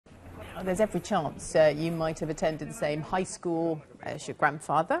There's every chance you might have attended the same high school as your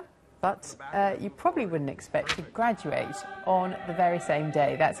grandfather, but you probably wouldn't expect to graduate on the very same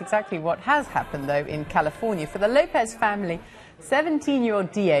day. That's exactly what has happened, though, in California. For the Lopez family,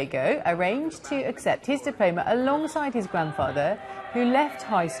 17-year-old Diego arranged to accept his diploma alongside his grandfather, who left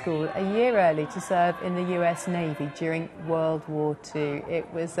high school a year early to serve in the US Navy during World War II.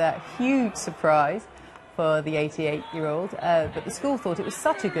 It was a huge surprise for the 88-year-old, but the school thought it was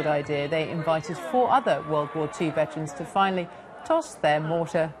such a good idea they invited 4 other World War II veterans to finally toss their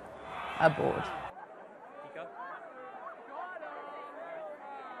mortar aboard.